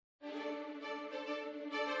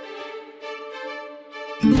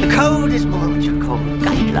The code is more what you call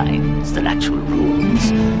guidelines than actual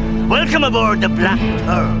rules. Welcome aboard the Black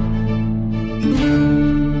Pearl.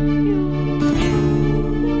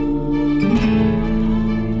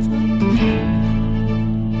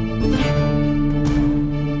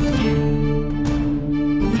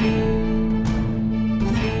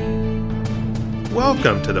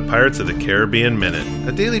 Welcome to the Pirates of the Caribbean Minute,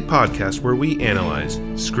 a daily podcast where we analyze,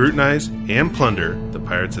 scrutinize, and plunder the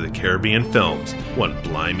Pirates of the Caribbean films, one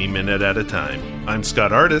blimey minute at a time. I'm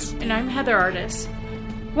Scott Artis. And I'm Heather Artis.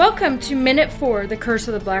 Welcome to Minute 4, The Curse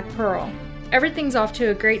of the Black Pearl. Everything's off to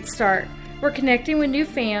a great start. We're connecting with new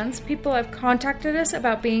fans. People have contacted us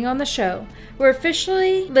about being on the show. We're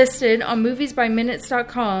officially listed on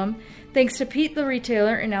moviesbyminutes.com thanks to Pete the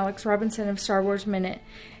Retailer and Alex Robinson of Star Wars Minute.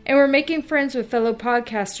 And we're making friends with fellow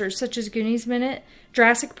podcasters such as Goonies Minute,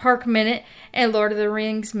 Jurassic Park Minute, and Lord of the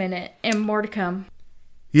Rings Minute, and more to come.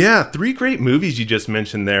 Yeah, 3 great movies you just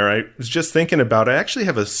mentioned there. I was just thinking about it. I actually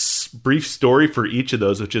have a brief story for each of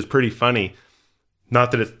those, which is pretty funny.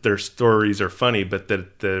 Not that their stories are funny, but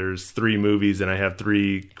that there's 3 movies and I have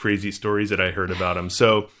 3 crazy stories that I heard about them.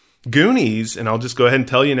 So Goonies, and I'll just go ahead and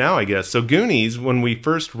tell you now, I guess. So Goonies, when we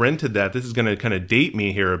first rented that, this is going to kind of date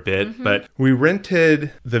me here a bit, but we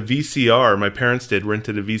rented the VCR. My parents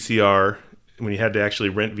rented a VCR when you had to actually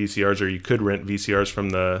rent VCRs, or you could rent VCRs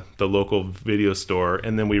from the local video store,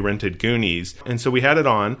 and then we rented Goonies. And so we had it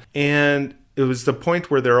on, and it was the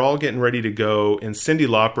point where they're all getting ready to go, and Cyndi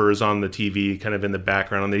Lauper is on the TV kind of in the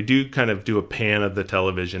background, and they do kind of do a pan of the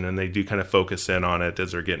television, and they do kind of focus in on it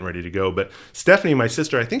as they're getting ready to go. But Stephanie, my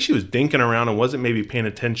sister, I think she was dinking around and wasn't maybe paying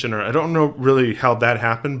attention, or I don't know really how that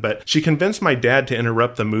happened, but she convinced my dad to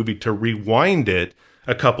interrupt the movie to rewind it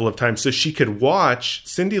a couple of times so she could watch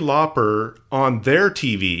Cyndi Lauper on their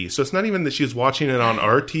TV. So it's not even that she was watching it on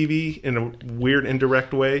our TV in a weird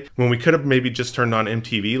indirect way, when we could have maybe just turned on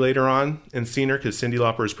MTV later on and seen her, because Cyndi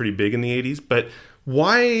Lauper is pretty big in the 80s. But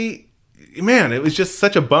why... Man, it was just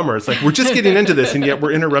such a bummer. It's like, we're just getting into this, and yet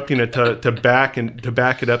we're interrupting it to back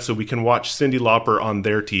it up so we can watch Cyndi Lauper on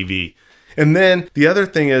their TV. And then the other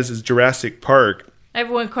thing is Jurassic Park. I have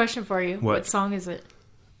one question for you. What song is it?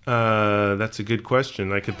 That's a good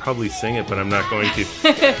question. I could probably sing it, but I'm not going to.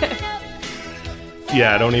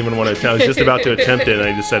 Yeah, I don't even want to tell. I was just about to attempt it, and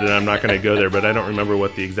I decided I'm not going to go there, but I don't remember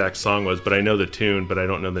what the exact song was, but I know the tune, but I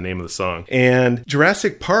don't know the name of the song. And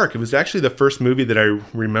Jurassic Park, it was actually the first movie that I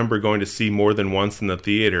remember going to see more than once in the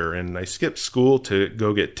theater, and I skipped school to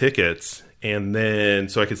go get tickets, and then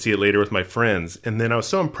so I could see it later with my friends. And then I was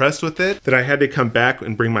so impressed with it that I had to come back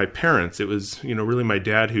and bring my parents. It was, really my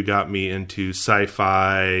dad who got me into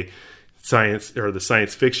sci-fi, science, or the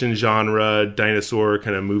science fiction genre, dinosaur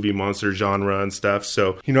kind of movie monster genre and stuff.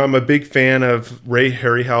 So, I'm a big fan of Ray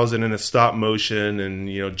Harryhausen in a stop motion,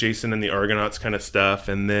 and, Jason and the Argonauts kind of stuff.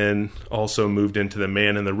 And then also moved into the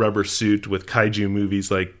man in the rubber suit with kaiju movies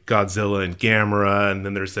like Godzilla and Gamera. And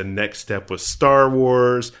then there's the next step with Star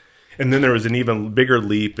Wars. And then there was an even bigger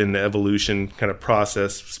leap in the evolution kind of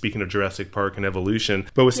process, speaking of Jurassic Park and evolution,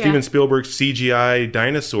 but with Steven Spielberg's CGI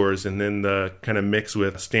dinosaurs, and then the kind of mix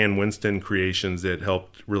with Stan Winston creations that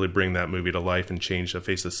helped really bring that movie to life and change the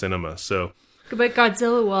face of cinema. So, but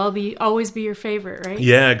Godzilla will always be your favorite, right?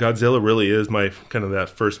 Yeah, Godzilla really is my kind of that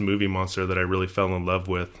first movie monster that I really fell in love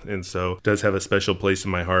with, and so it does have a special place in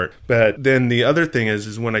my heart. But then the other thing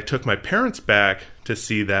is when I took my parents back to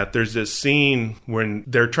see that, there's this scene when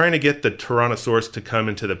they're trying to get the Tyrannosaurus to come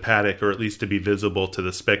into the paddock, or at least to be visible to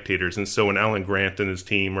the spectators. And so when Alan Grant and his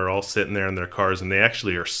team are all sitting there in their cars and they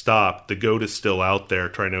actually are stopped, the goat is still out there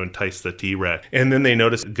trying to entice the T-Rex. And then they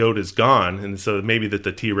notice the goat is gone, and so maybe that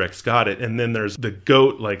the T-Rex got it. And then there's the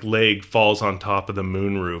goat leg falls on top of the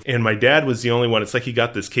moonroof. And my dad was the only one. It's like he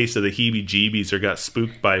got this case of the heebie-jeebies or got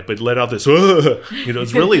spooked by it, but let out this, it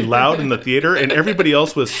was really loud in the theater, and everybody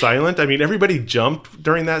else was silent. I mean, everybody jumped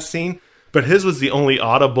during that scene, but his was the only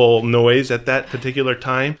audible noise at that particular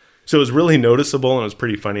time. So it was really noticeable, and it was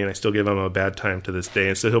pretty funny, and I still give him a bad time to this day.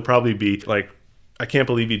 And so he'll probably be like, I can't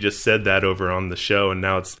believe he just said that over on the show, and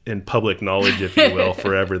now it's in public knowledge, if you will,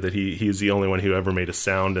 forever, that he's the only one who ever made a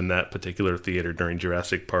sound in that particular theater during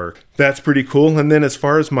Jurassic Park. That's pretty cool. And then as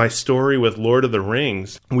far as my story with Lord of the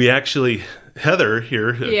Rings, we actually... Heather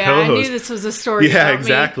here, co-host. I knew this was a story about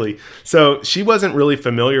exactly. me. So she wasn't really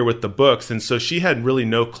familiar with the books, and so she had really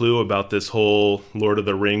no clue about this whole Lord of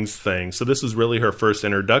the Rings thing. So this was really her first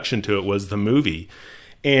introduction to it, was the movie.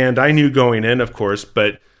 And I knew going in, of course,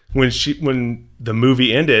 but when the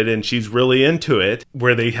movie ended and she's really into it,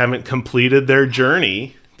 where they haven't completed their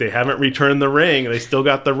journey, they haven't returned the ring, they still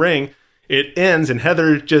got the ring, it ends, and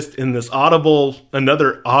Heather just in this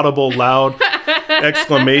another audible, loud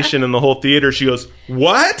exclamation in the whole theater. She goes,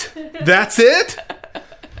 "What? That's it?"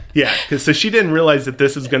 Yeah, so she didn't realize that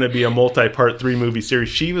this is going to be a multi-part 3-movie series.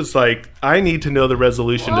 She was like, I need to know the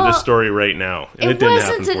resolution to this story right now. And it didn't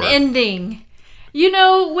happen for her. It wasn't an ending. You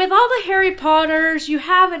know, with all the Harry Potters, you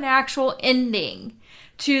have an actual ending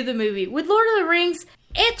to the movie. With Lord of the Rings,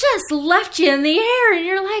 it just left you in the air, and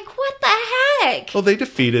you're like, what the heck? Well, they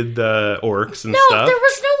defeated the orcs and stuff. No, there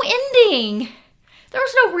was no ending. There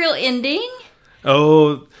was no real ending.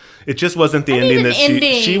 Oh, it just wasn't the ending that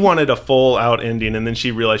she wanted a full out ending, and then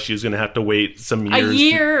she realized she was going to have to wait some years. A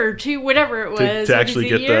year or two, whatever it was. To actually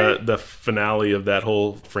get the finale of that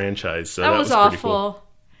whole franchise. So that was awful. Pretty cool.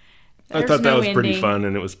 I thought that was pretty fun,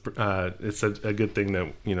 and it was it's a good thing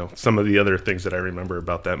that, you know, some of the other things that I remember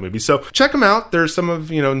about that movie. So check them out. There's some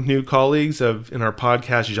of, you know, new colleagues in our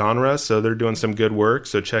podcast genre, so they're doing some good work.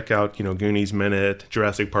 So check out, you know, Goonies Minute,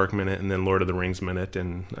 Jurassic Park Minute, and then Lord of the Rings Minute,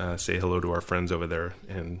 and say hello to our friends over there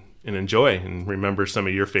and enjoy and remember some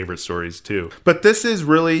of your favorite stories too. But this is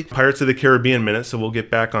really Pirates of the Caribbean Minute, so we'll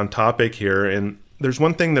get back on topic here. And there's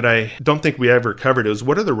one thing that I don't think we ever covered is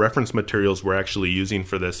what are the reference materials we're actually using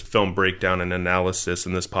for this film breakdown and analysis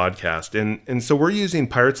in this podcast. And so we're using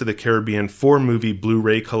Pirates of the Caribbean 4-movie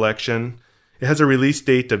Blu-ray collection. It has a release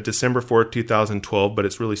date of December 4th, 2012, but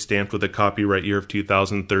it's really stamped with a copyright year of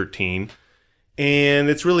 2013. And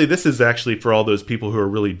this is actually for all those people who are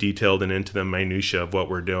really detailed and into the minutia of what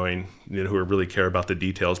we're doing, you know, who really care about the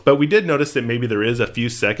details. But we did notice that maybe there is a few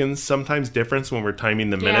seconds sometimes difference when we're timing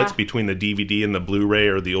the minutes between the DVD and the Blu-ray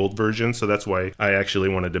or the old version. So that's why I actually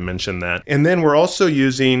wanted to mention that. And then we're also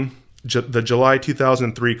using the July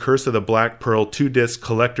 2003 Curse of the Black Pearl 2-disc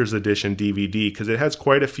Collector's Edition DVD because it has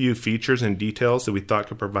quite a few features and details that we thought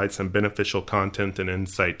could provide some beneficial content and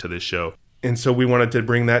insight to this show. And so we wanted to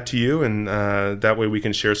bring that to you, and that way we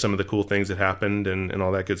can share some of the cool things that happened and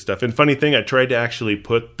all that good stuff. And funny thing, I tried to actually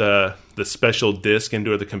put the special disc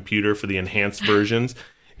into the computer for the enhanced versions,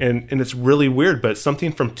 and it's really weird, but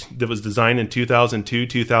something that was designed in 2002,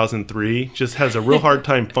 2003 just has a real hard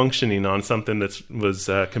time functioning on something that was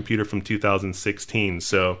a computer from 2016.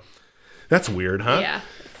 So that's weird, huh? Yeah.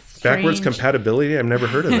 Backwards compatibility? I've never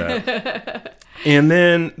heard of that. And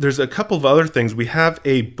then there's a couple of other things. We have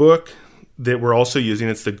a book that we're also using.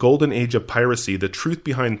 It's The Golden Age of Piracy, The Truth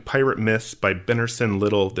Behind Pirate Myths by Bennerson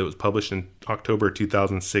Little that was published in October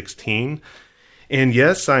 2016. And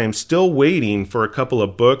yes, I am still waiting for a couple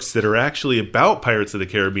of books that are actually about Pirates of the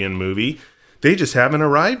Caribbean movie. They just haven't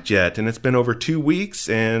arrived yet, and it's been over 2 weeks,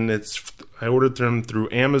 and I ordered them through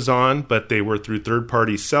Amazon, but they were through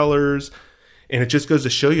third-party sellers, and it just goes to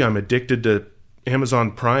show you I'm addicted to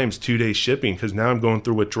Amazon Prime's 2-day shipping because now I'm going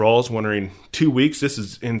through withdrawals wondering 2 weeks, this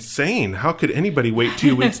is insane. How could anybody wait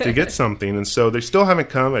 2 weeks to get something? And so they still haven't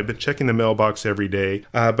come. I've been checking the mailbox every day,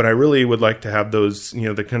 but I really would like to have those, you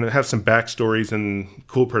know, that kind of have some backstories and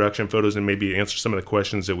cool production photos and maybe answer some of the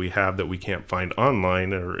questions that we have that we can't find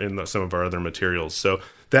online or in some of our other materials. So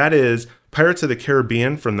that is Pirates of the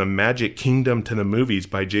Caribbean From the Magic Kingdom to the Movies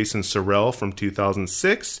by Jason Sorrell from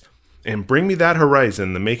 2006. And Bring Me That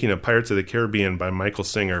Horizon, The Making of Pirates of the Caribbean by Michael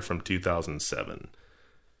Singer from 2007.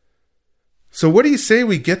 So what do you say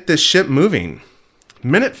we get this ship moving?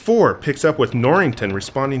 Minute 4 picks up with Norrington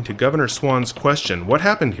responding to Governor Swan's question, what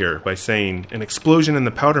happened here, by saying, an explosion in the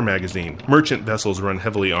powder magazine. Merchant vessels run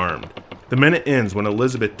heavily armed. The minute ends when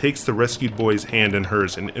Elizabeth takes the rescued boy's hand in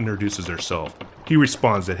hers and introduces herself. He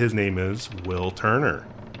responds that his name is Will Turner.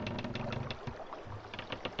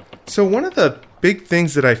 So one of the big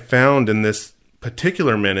things that I found in this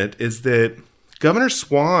particular minute is that Governor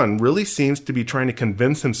Swan really seems to be trying to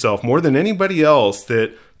convince himself more than anybody else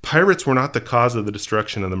that pirates were not the cause of the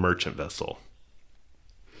destruction of the merchant vessel.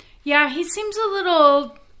 Yeah, he seems a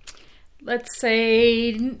little, let's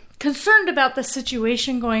say, concerned about the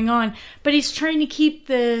situation going on, but he's trying to keep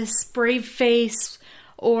this brave face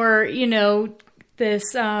or, you know,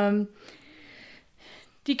 this,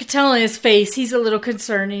 you could tell in his face, he's a little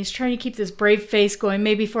concerned. He's trying to keep this brave face going,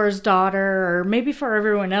 maybe for his daughter or maybe for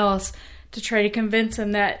everyone else, to try to convince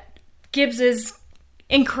him that Gibbs is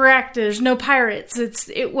incorrect. There's no pirates.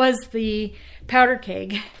 It was the powder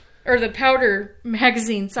keg, or the powder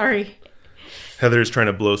magazine, sorry. Heather's trying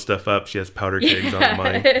to blow stuff up. She has powder kegs on the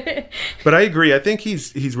mind. But I agree. I think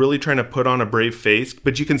he's really trying to put on a brave face,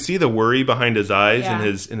 but you can see the worry behind his eyes and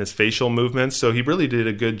his facial movements. So he really did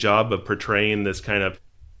a good job of portraying this kind of,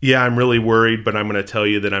 yeah, I'm really worried, but I'm going to tell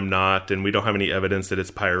you that I'm not, and we don't have any evidence that it's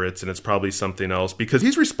pirates, and it's probably something else. Because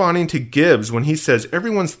he's responding to Gibbs when he says,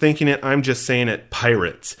 everyone's thinking it, I'm just saying it,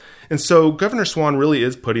 pirates. And so Governor Swan really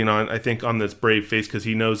is putting on, I think, on this brave face because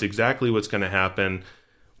he knows exactly what's going to happen.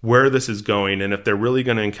 where this is going, and if they're really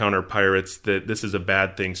going to encounter pirates, that this is a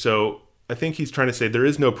bad thing. So I think he's trying to say there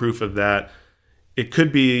is no proof of that. It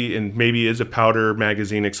could be, and maybe is, a powder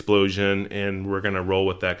magazine explosion, and we're going to roll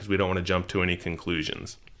with that because we don't want to jump to any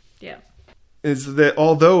conclusions. Yeah. Is that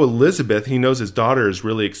although Elizabeth, he knows his daughter is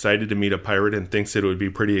really excited to meet a pirate and thinks that it would be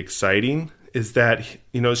pretty exciting, is that,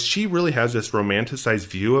 she really has this romanticized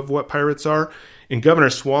view of what pirates are. And Governor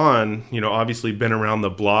Swan, obviously been around the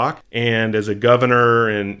block, and as a governor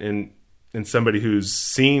and somebody who's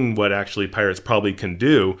seen what actually pirates probably can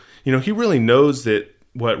do, he really knows that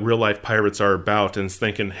what real life pirates are about, and is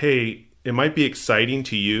thinking, hey, it might be exciting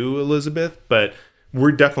to you, Elizabeth, but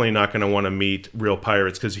we're definitely not going to want to meet real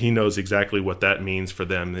pirates, because he knows exactly what that means for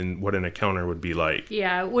them and what an encounter would be like.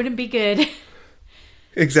 Yeah, it wouldn't be good.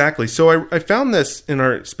 Exactly. So I found this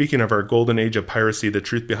speaking of our golden age of piracy, the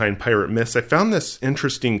truth behind pirate myths, I found this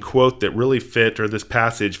interesting quote that really fit, or this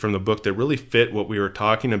passage from the book that really fit what we were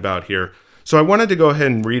talking about here. So I wanted to go ahead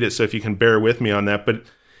and read it, so if you can bear with me on that, but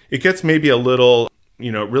it gets maybe a little,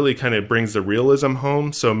 it really kind of brings the realism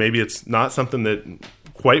home. So maybe it's not something that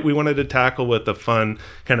quite we wanted to tackle with a fun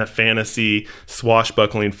kind of fantasy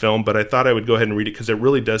swashbuckling film, but I thought I would go ahead and read it because it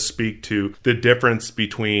really does speak to the difference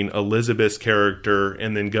between Elizabeth's character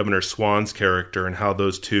and then Governor Swan's character, and how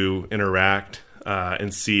those two interact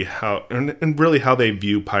and see how, and really how they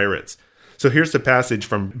view pirates. So here's the passage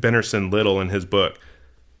from Bennerson Little in his book.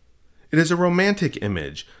 It is a romantic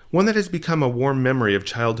image, one that has become a warm memory of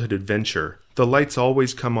childhood adventure. The lights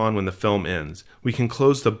always come on when the film ends. We can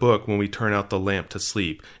close the book when we turn out the lamp to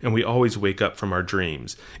sleep, and we always wake up from our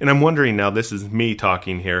dreams. And I'm wondering now, this is me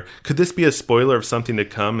talking here, could this be a spoiler of something to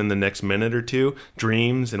come in the next minute or two?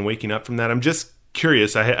 Dreams and waking up from that? I'm just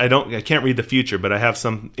curious. I can't read the future, but I have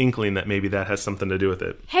some inkling that maybe that has something to do with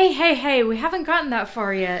it. Hey, we haven't gotten that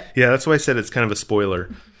far yet. Yeah, that's why I said it's kind of a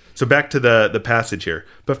spoiler. So back to the passage here.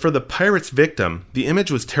 But for the pirate's victim, the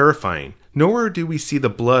image was terrifying. Nowhere do we see the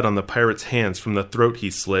blood on the pirate's hands from the throat he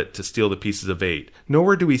slit to steal the pieces of eight.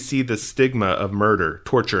 Nowhere do we see the stigma of murder,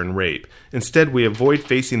 torture, and rape. Instead, we avoid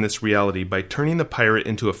facing this reality by turning the pirate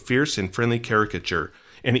into a fierce and friendly caricature,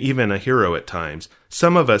 and even a hero at times.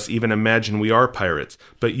 Some of us even imagine we are pirates,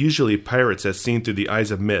 but usually pirates as seen through the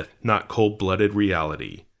eyes of myth, not cold-blooded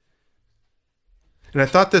reality. And I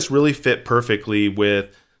thought this really fit perfectly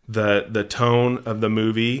with the tone of the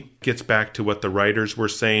movie. Gets back to what the writers were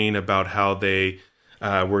saying about how they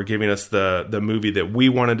were giving us the movie that we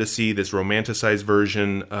wanted to see, this romanticized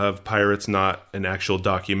version of pirates, not an actual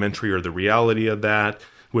documentary or the reality of that,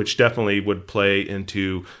 which definitely would play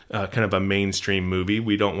into kind of a mainstream movie.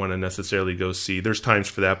 We don't want to necessarily go see. There's times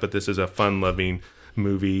for that, but this is a fun-loving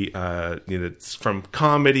movie. It's from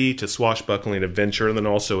comedy to swashbuckling adventure, and then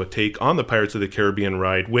also a take on the Pirates of the Caribbean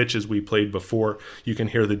ride, which, as we played before, you can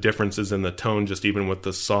hear the differences in the tone just even with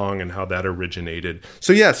the song and how that originated.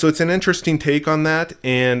 So it's an interesting take on that,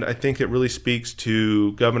 and I think it really speaks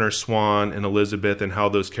to Governor Swan and Elizabeth and how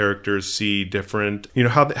those characters see different,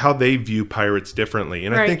 how they view pirates differently.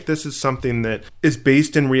 And right. I think this is something that is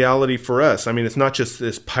based in reality for us. I mean, it's not just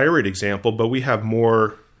this pirate example, but we have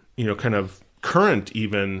more, kind of current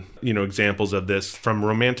even, examples of this from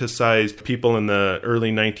romanticized people in the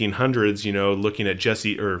early 1900s, looking at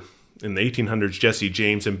in the 1800s, Jesse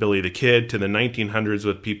James and Billy the Kid, to the 1900s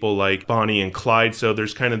with people like Bonnie and Clyde. So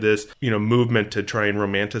there's kind of this, movement to try and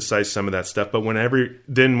romanticize some of that stuff. But when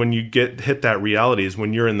you hit that reality is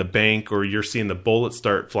when you're in the bank, or you're seeing the bullets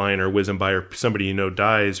start flying or whizzing by, or somebody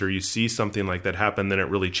dies, or you see something like that happen, then it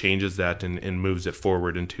really changes that and moves it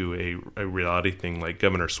forward into a reality thing like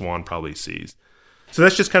Governor Swan probably sees. So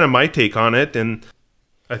that's just kind of my take on it. And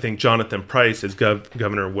I think Jonathan Pryce, as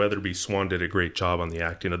Governor Weatherby Swan, did a great job on the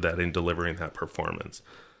acting of that and delivering that performance.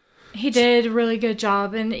 He did a really good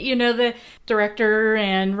job. And, the director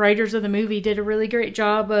and writers of the movie did a really great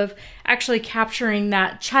job of actually capturing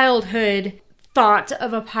that childhood thought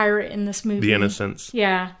of a pirate in this movie. The innocence.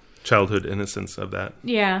 Yeah. Childhood innocence of that.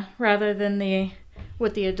 Yeah, rather than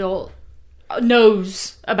what the adult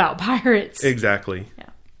knows about pirates. Exactly. Yeah.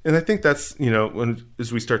 And I think that's,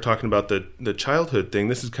 as we start talking about the childhood thing,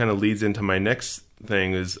 this is kind of leads into my next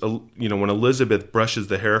thing is, when Elizabeth brushes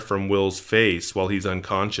the hair from Will's face while he's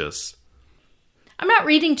unconscious. I'm not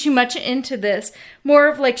reading too much into this. More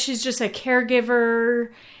of like she's just a caregiver,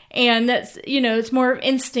 and that's, it's more of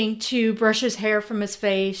instinct to brush his hair from his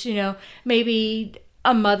face. Maybe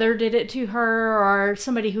a mother did it to her, or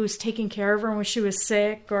somebody who was taking care of her when she was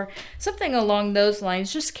sick, or something along those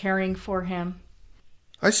lines, just caring for him.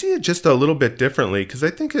 I see it just a little bit differently because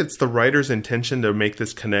I think it's the writer's intention to make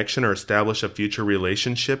this connection or establish a future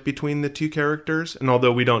relationship between the two characters. And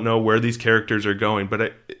although we don't know where these characters are going,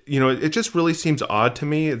 but it just really seems odd to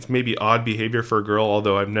me. It's maybe odd behavior for a girl,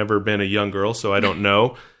 although I've never been a young girl, so I don't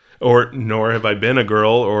know. Nor have I been a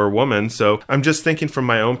girl or a woman. So I'm just thinking from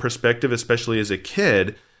my own perspective, especially as a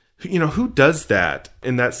kid, who does that?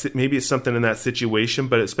 Maybe it's something in that situation,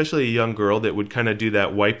 but especially a young girl that would kind of do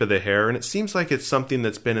that wipe of the hair. And it seems like it's something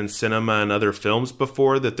that's been in cinema and other films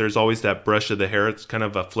before, that there's always that brush of the hair. It's kind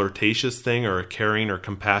of a flirtatious thing or a caring or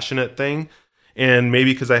compassionate thing. And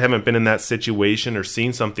maybe because I haven't been in that situation or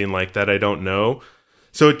seen something like that, I don't know.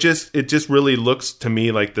 So it just really looks to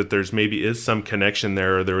me like that there's maybe is some connection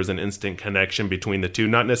there, or there was an instant connection between the two.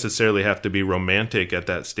 Not necessarily have to be romantic at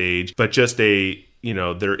that stage, but just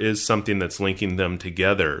there is something that's linking them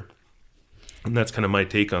together. And that's kind of my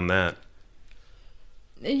take on that.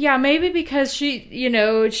 Yeah, maybe because she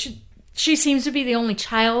seems to be the only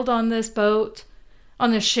child on this boat,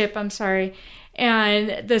 on the ship, I'm sorry.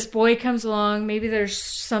 And this boy comes along, maybe there's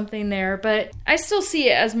something there, but I still see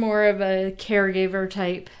it as more of a caregiver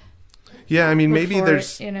type. Yeah, I mean, maybe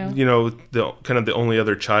there's, the kind of the only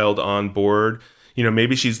other child on board.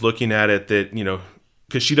 Maybe she's looking at it that,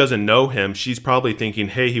 because she doesn't know him, she's probably thinking,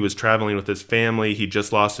 hey, he was traveling with his family. He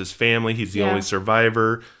just lost his family. He's the only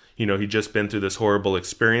survivor. He'd just been through this horrible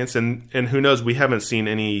experience. And who knows, we haven't seen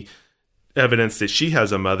any evidence that she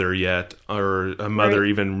has a mother yet, or a mother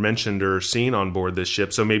even mentioned or seen on board this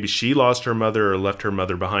ship. So maybe she lost her mother or left her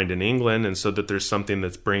mother behind in England, and so that there's something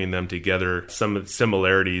that's bringing them together, some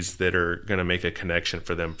similarities that are going to make a connection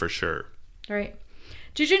for them for sure. Right.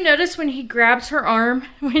 Did you notice when he grabs her arm,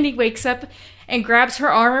 when he wakes up and grabs her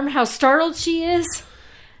arm, how startled she is?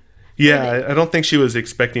 Yeah, I don't think she was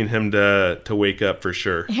expecting him to wake up for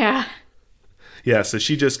sure. Yeah. Yeah, so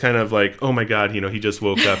she just kind of like, oh my God, he just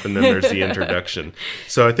woke up, and then there's the introduction.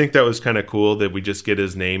 So I think that was kind of cool that we just get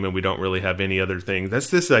his name and we don't really have any other thing. That's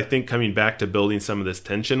this, I think, coming back to building some of this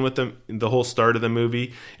tension with the whole start of the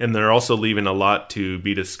movie. And they're also leaving a lot to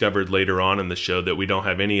be discovered later on in the show that we don't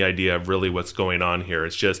have any idea of really what's going on here.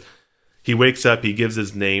 It's just, he wakes up, he gives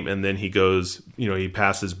his name, and then he goes, he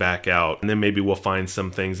passes back out. And then maybe we'll find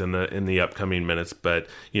some things in the upcoming minutes. But,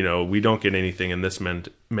 we don't get anything in this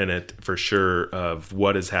minute for sure of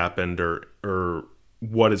what has happened or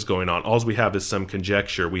what is going on. All we have is some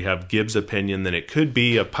conjecture. We have Gibbs' opinion that it could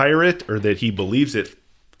be a pirate, or that he believes it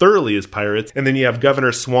thoroughly as pirates. And then you have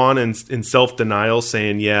Governor Swan in self-denial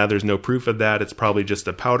saying, yeah, there's no proof of that. It's probably just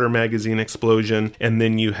a powder magazine explosion. And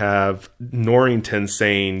then you have Norrington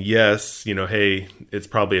saying, yes, hey, it's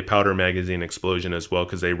probably a powder magazine explosion as well,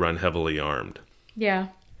 because they run heavily armed. Yeah.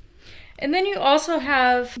 And then you also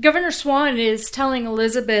have Governor Swan is telling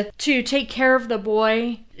Elizabeth to take care of the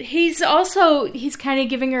boy. He's kind of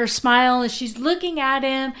giving her a smile, and she's looking at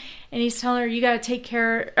him, and he's telling her, you got to take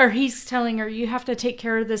care, or he's telling her, you have to take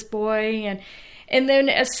care of this boy. And then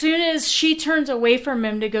as soon as she turns away from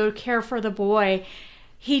him to go care for the boy,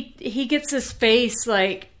 he gets this face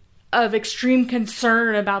like of extreme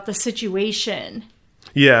concern about the situation.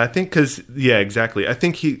 Yeah, I think exactly. I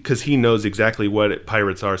think because he knows exactly what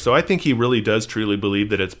pirates are. So I think he really does truly believe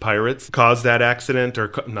that it's pirates caused that accident,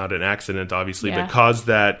 or not an accident, obviously, but caused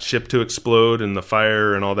that ship to explode and the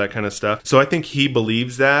fire and all that kind of stuff. So I think he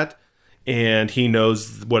believes that. And he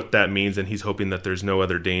knows what that means, and he's hoping that there's no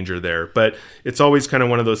other danger there. But it's always kind of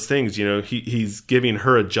one of those things, he's giving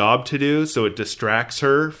her a job to do, so it distracts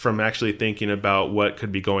her from actually thinking about what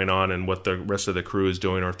could be going on and what the rest of the crew is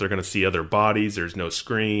doing, or if they're going to see other bodies. There's no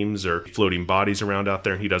screams or floating bodies around out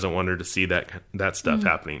there, and he doesn't want her to see that stuff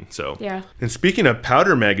happening. So, yeah. And speaking of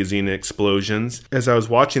powder magazine explosions, as I was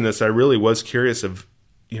watching this, I really was curious of,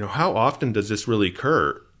 how often does this really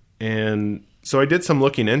occur? And so I did some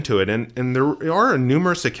looking into it, and there are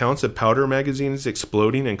numerous accounts of powder magazines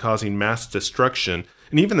exploding and causing mass destruction,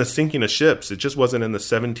 and even the sinking of ships. It just wasn't in the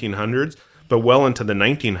 1700s, but well into the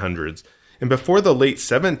 1900s. And before the late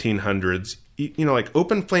 1700s, like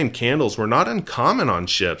open flame candles were not uncommon on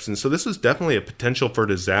ships, and so this was definitely a potential for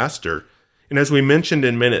disaster. And as we mentioned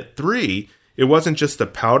in minute 3, it wasn't just the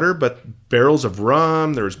powder, but barrels of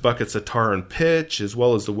rum, there was buckets of tar and pitch, as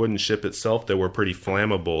well as the wooden ship itself that were pretty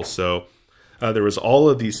flammable. So there was all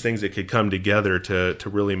of these things that could come together to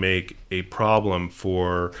really make a problem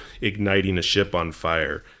for igniting a ship on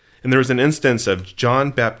fire. And there was an instance of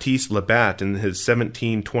John Baptiste Labat in his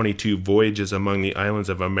 1722 voyages among the islands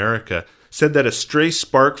of America said that a stray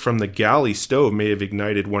spark from the galley stove may have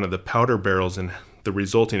ignited one of the powder barrels, and the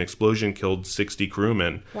resulting explosion killed 60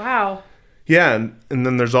 crewmen. Wow. Yeah, and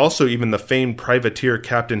then there's also even the famed privateer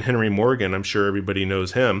Captain Henry Morgan. I'm sure everybody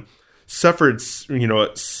knows him. suffered,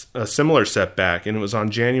 a similar setback, and it was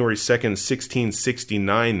on January 2nd,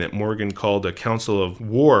 1669 that Morgan called a council of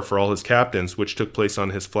war for all his captains, which took place on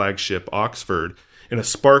his flagship Oxford. And a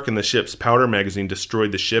spark in the ship's powder magazine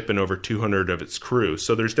destroyed the ship and over 200 of its crew.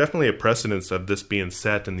 So there's definitely a precedence of this being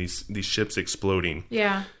set and these ships exploding.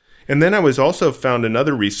 Yeah. And then I was also found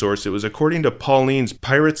another resource. It was according to Pauline's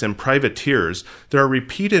Pirates and Privateers. There are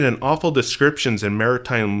repeated and awful descriptions in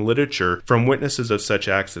maritime literature from witnesses of such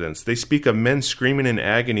accidents. They speak of men screaming in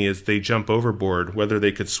agony as they jump overboard, whether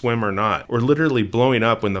they could swim or not, or literally blowing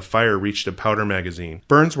up when the fire reached a powder magazine.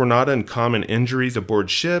 Burns were not uncommon injuries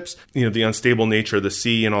aboard ships, the unstable nature of the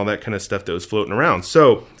sea and all that kind of stuff that was floating around.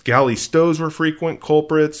 So galley stows were frequent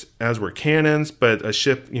culprits, as were cannons, but a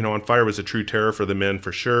ship, on fire was a true terror for the men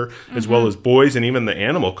for sure, as well as boys and even the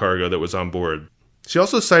animal cargo that was on board. She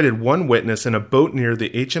also cited one witness in a boat near the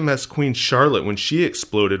HMS Queen Charlotte when she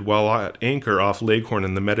exploded while at anchor off Leghorn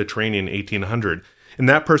in the Mediterranean in 1800, and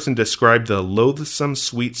that person described the loathsome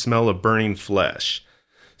sweet smell of burning flesh.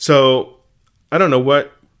 So, I don't know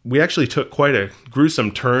what... We actually took quite a gruesome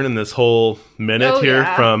turn in this whole minute here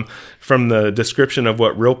from the description of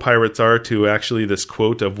what real pirates are to actually this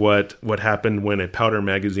quote of what happened when a powder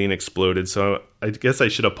magazine exploded. So I guess I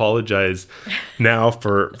should apologize now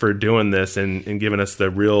for doing this and giving us the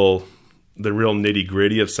real nitty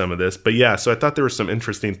gritty of some of this. But yeah, so I thought there were some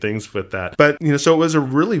interesting things with that. But, so it was a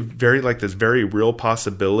really this very real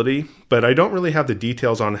possibility, but I don't really have the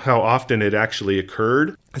details on how often it actually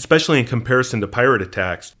occurred, especially in comparison to pirate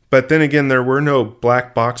attacks. But then again, there were no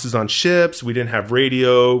black boxes on ships. We didn't have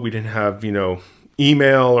radio. We didn't have,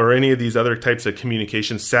 email or any of these other types of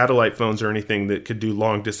communications, satellite phones or anything that could do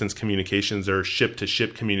long distance communications or ship to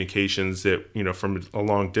ship communications that, from a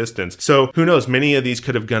long distance. So who knows, many of these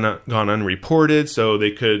could have gone unreported. So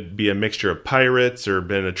they could be a mixture of pirates or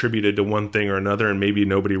been attributed to one thing or another. And maybe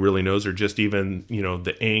nobody really knows, or just even,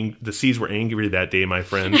 the seas were angry that day, my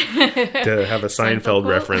friend, to have a Seinfeld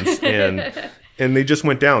reference. And they just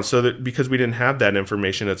went down. So that because we didn't have that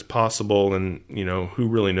information, it's possible. And, who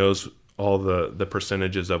really knows all the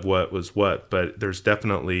percentages of what was what, but there's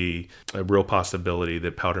definitely a real possibility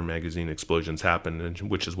that powder magazine explosions happen,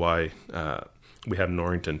 which is why we have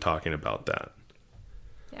Norrington talking about that.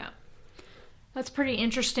 Yeah. That's pretty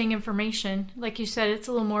interesting information. Like you said, it's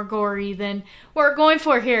a little more gory than what we're going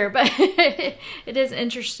for here, but it is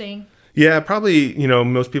interesting. Yeah, probably,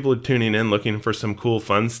 most people are tuning in looking for some cool,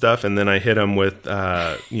 fun stuff, and then I hit them with,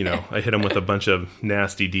 I hit them with a bunch of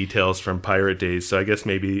nasty details from pirate days, so I guess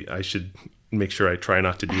maybe I should make sure I try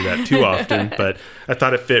not to do that too often, but I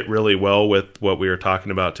thought it fit really well with what we were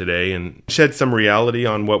talking about today and shed some reality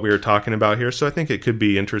on what we were talking about here, so I think it could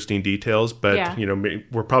be interesting details, but,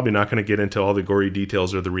 we're probably not going to get into all the gory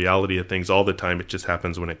details or the reality of things all the time. It just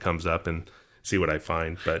happens when it comes up and see what I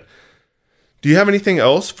find, but... Do you have anything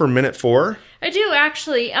else for minute 4? I do,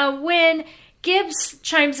 actually. When Gibbs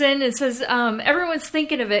chimes in and says, everyone's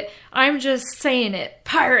thinking of it, I'm just saying it.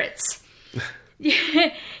 Pirates.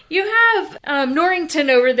 You have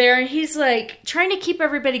Norrington over there, and he's like trying to keep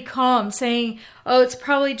everybody calm, saying, oh, it's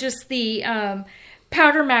probably just the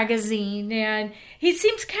powder magazine. And he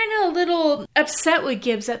seems kind of a little upset with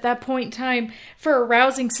Gibbs at that point in time for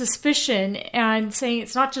arousing suspicion and saying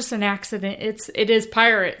it's not just an accident, it is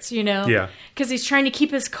pirates, Yeah. Because he's trying to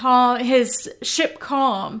keep his ship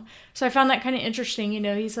calm. So I found that kind of interesting,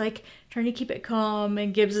 he's like trying to keep it calm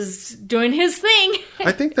and Gibbs is doing his thing.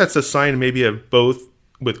 I think that's a sign maybe of both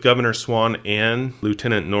with Governor Swan and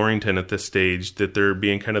Lieutenant Norrington at this stage that they're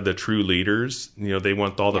being kind of the true leaders. They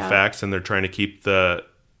want all the facts and they're trying to keep the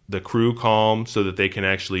crew calm so that they can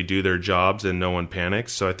actually do their jobs and no one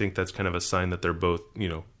panics. So I think that's kind of a sign that they're both,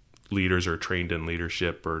 leaders or trained in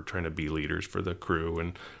leadership or trying to be leaders for the crew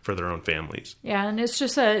and for their own families. Yeah, and it's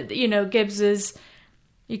just Gibbs is,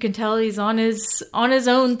 you can tell he's on his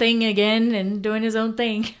own thing again and doing his own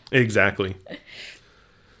thing. Exactly.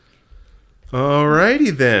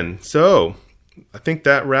 Alrighty then. So I think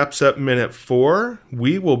that wraps up minute 4.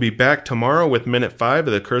 We will be back tomorrow with minute 5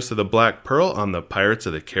 of The Curse of the Black Pearl on the Pirates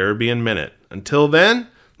of the Caribbean Minute. Until then,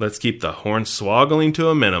 let's keep the hornswoggling to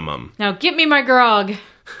a minimum. Now get me my grog.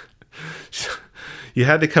 You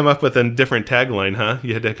had to come up with a different tagline, huh?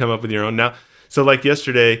 You had to come up with your own now. So like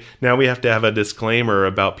yesterday, now we have to have a disclaimer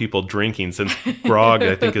about people drinking since grog,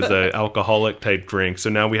 I think, is an alcoholic type drink. So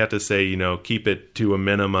now we have to say, keep it to a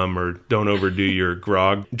minimum or don't overdo your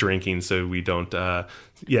grog drinking so we don't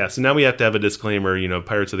Yeah, so now we have to have a disclaimer,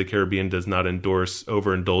 Pirates of the Caribbean does not endorse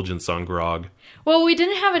overindulgence on grog. Well, we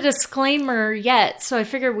didn't have a disclaimer yet, so I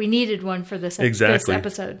figured we needed one for this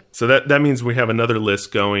episode. So that means we have another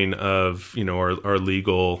list going of, our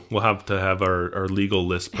legal, we'll have to have our legal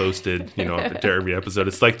list posted, to every episode.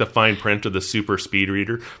 It's like the fine print of the super speed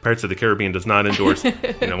reader. Pirates of the Caribbean does not endorse,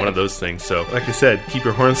 one of those things. So, like I said, keep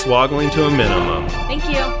your hornswoggling to a minimum. Thank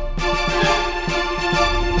you.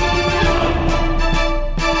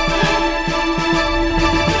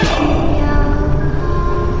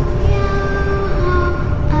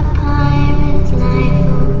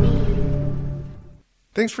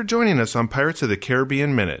 Thanks for joining us on Pirates of the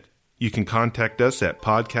Caribbean Minute. You can contact us at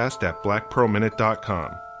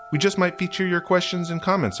podcast@blackpearlminute.com. We just might feature your questions and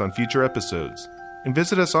comments on future episodes. And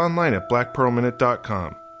visit us online at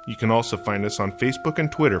blackpearlminute.com. You can also find us on Facebook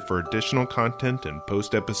and Twitter for additional content and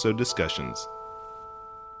post-episode discussions.